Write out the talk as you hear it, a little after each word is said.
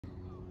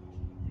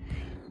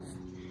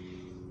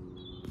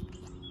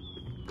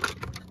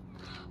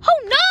Oh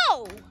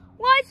no!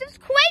 Why is this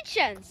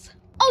questions?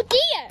 Oh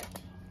dear!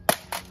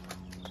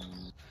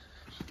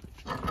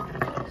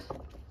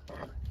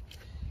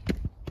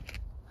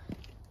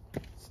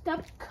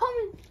 Stop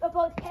coming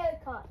about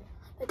haircut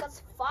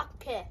because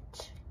fuck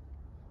it.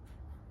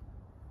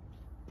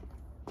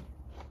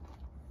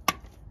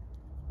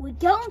 We're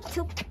going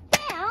to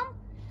bam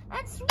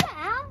and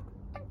swam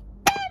and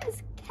bam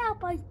is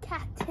Cowboy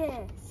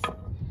Cactus.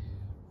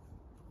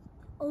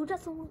 Oh,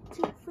 that's a 1,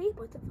 2, 3,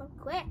 but if I'm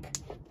quick.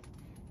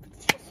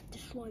 Just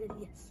destroy it,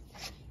 yes.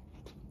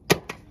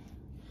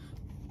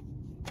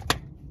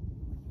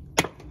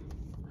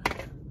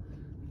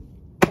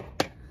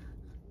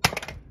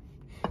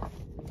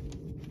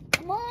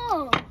 Come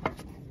on.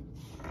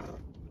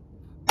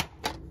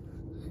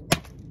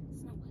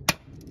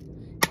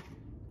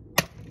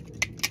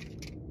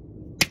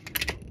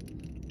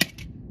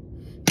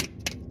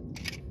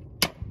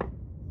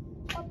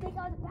 I'll take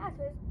out the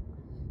batteries.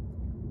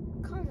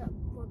 Kind of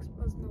works,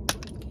 but it's not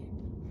working.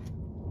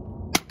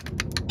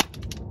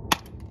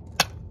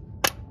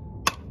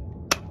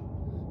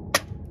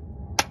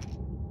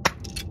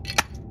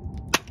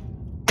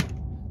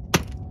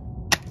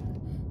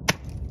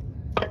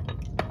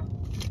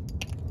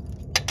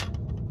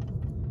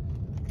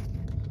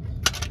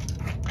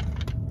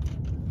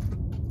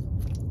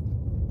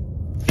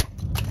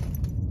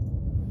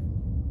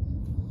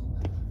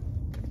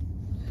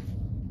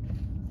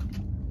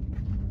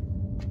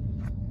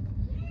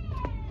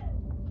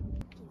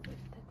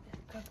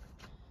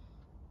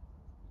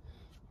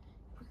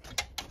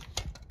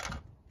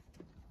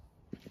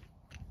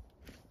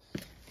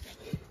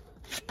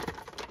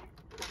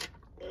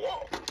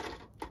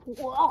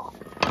 Whoa.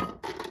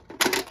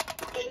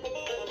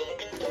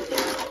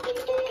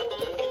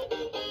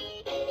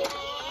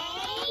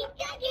 Hey,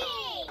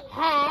 Duggee!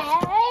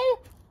 Hey!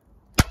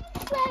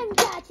 Friend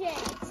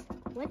gadgets!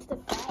 Went to the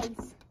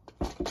face.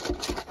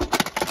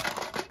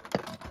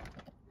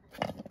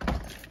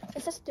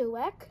 Is this still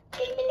work?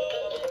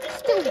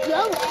 Still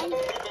going.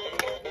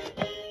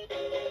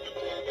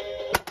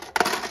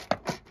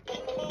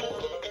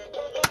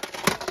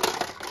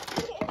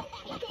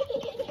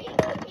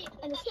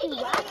 And it's still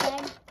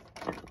working.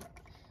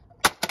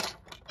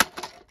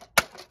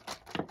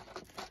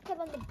 Get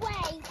on the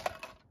way.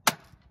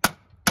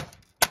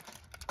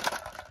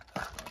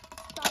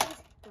 Start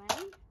this way.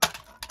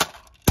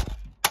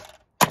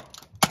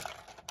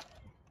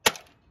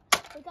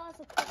 We got us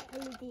a quick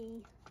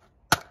LED.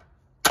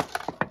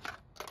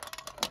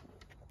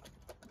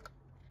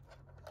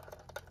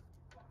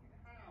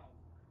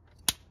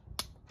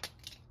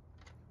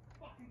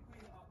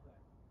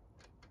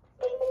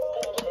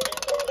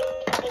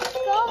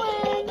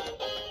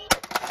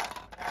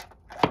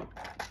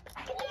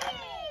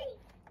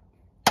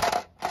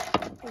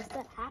 Is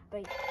that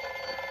happy?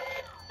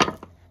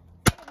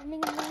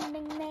 Ning, ning,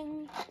 ning,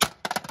 ning.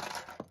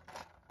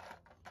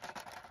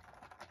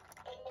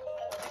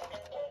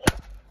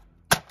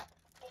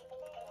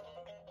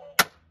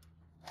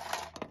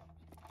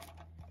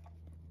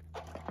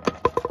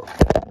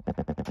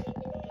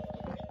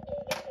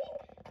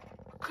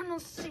 I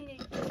cannot see.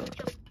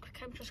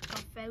 I'm just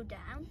gonna fall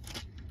down.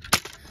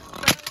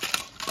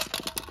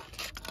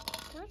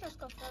 I just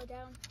gonna fall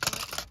down.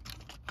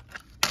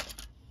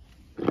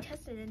 I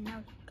tested it and now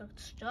it got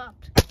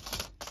stopped.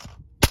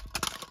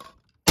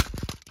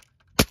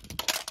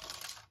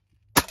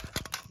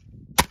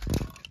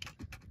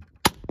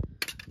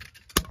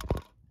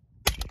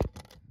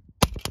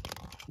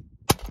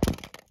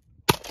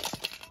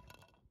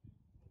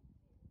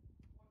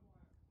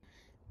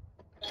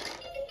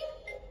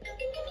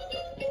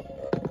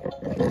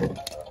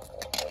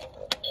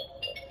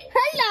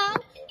 Hello,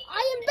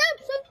 I am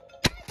Boots of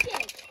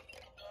Magic.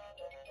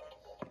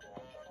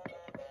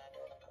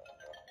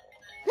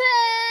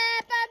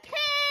 Peppa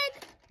Pig!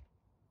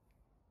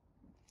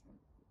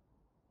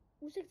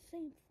 Was it the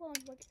same fun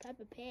like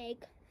Peppa Pig?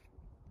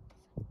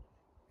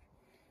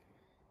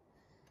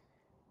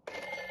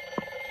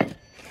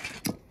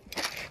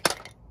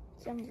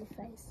 Show me your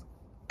face.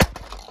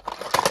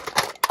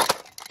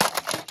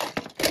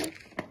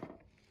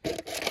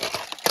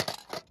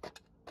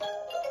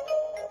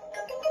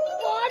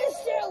 What is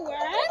there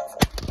words?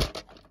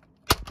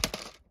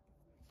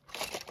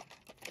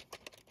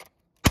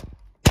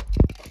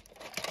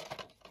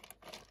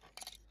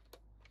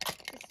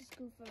 This is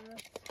good for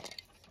us.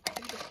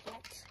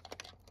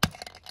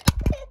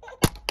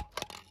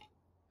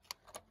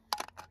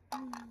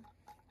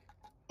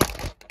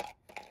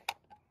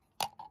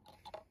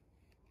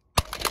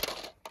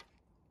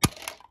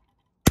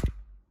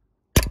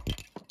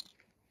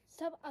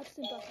 Stop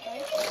asking about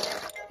that.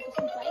 Because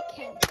I'm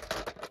breaking.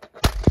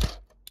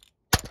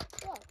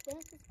 Look,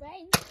 there's this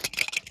brain.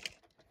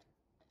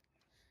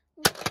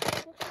 Look,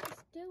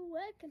 it's still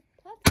working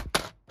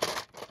perfect.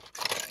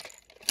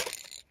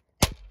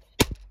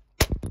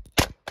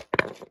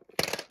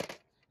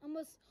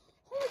 Almost,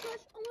 oh my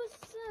gosh,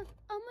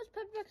 almost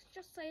perfect.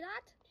 Just say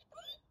that.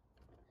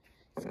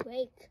 It's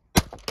great.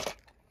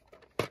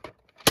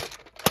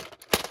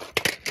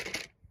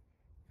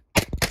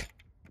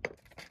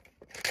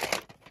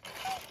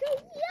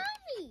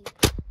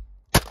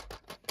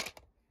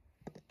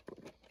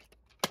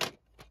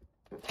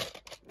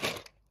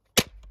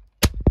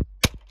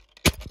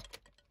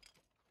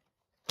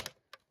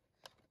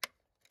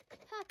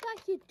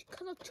 You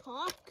cannot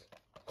talk.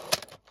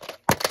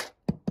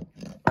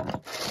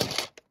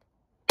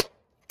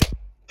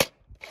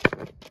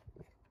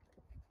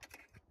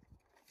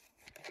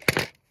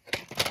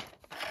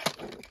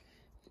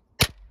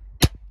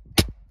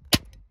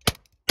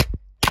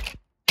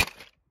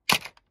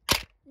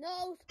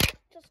 No,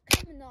 just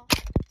coming off.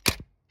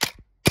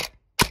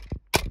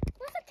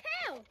 What's a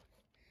tail?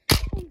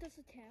 Oh, there's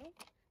a tail.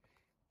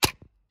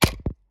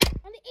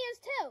 On the ears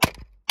too.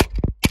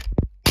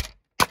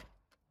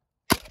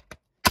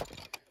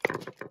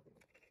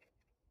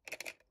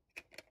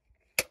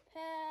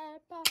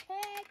 Peppa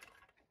Pig.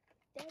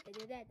 Da, da,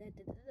 da, da,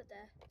 da, da,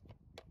 da.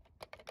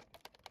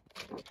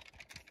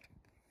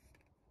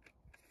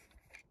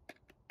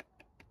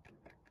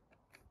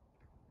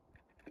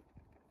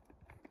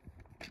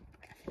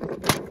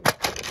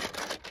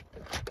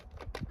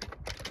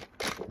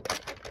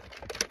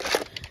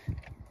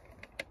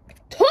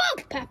 Talk,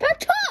 Peppa,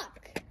 talk!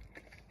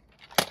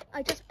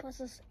 I just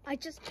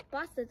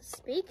busted the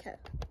speaker.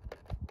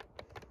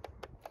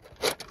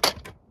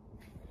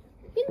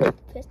 You know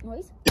this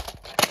noise.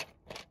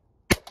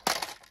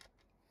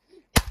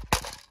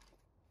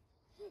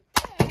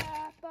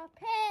 Peppa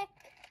Pig.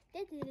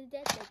 Da, da,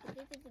 da, da,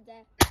 da, da, da,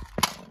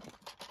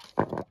 da.